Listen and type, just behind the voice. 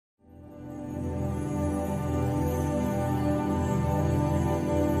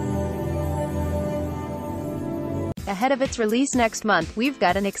Ahead of its release next month, we've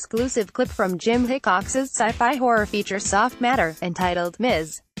got an exclusive clip from Jim Hickcox's sci-fi horror feature Soft Matter, entitled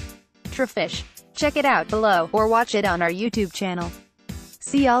Ms. Treefish. Check it out below, or watch it on our YouTube channel.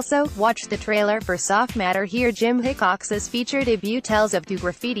 See also, watch the trailer for Soft Matter. Here Jim Hickcox's feature debut tells of two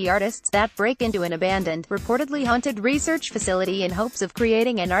graffiti artists that break into an abandoned, reportedly haunted research facility in hopes of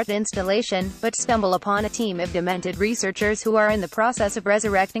creating an art installation, but stumble upon a team of demented researchers who are in the process of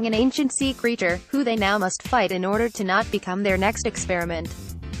resurrecting an ancient sea creature, who they now must fight in order to not become their next experiment.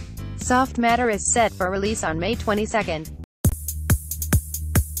 Soft Matter is set for release on May 22.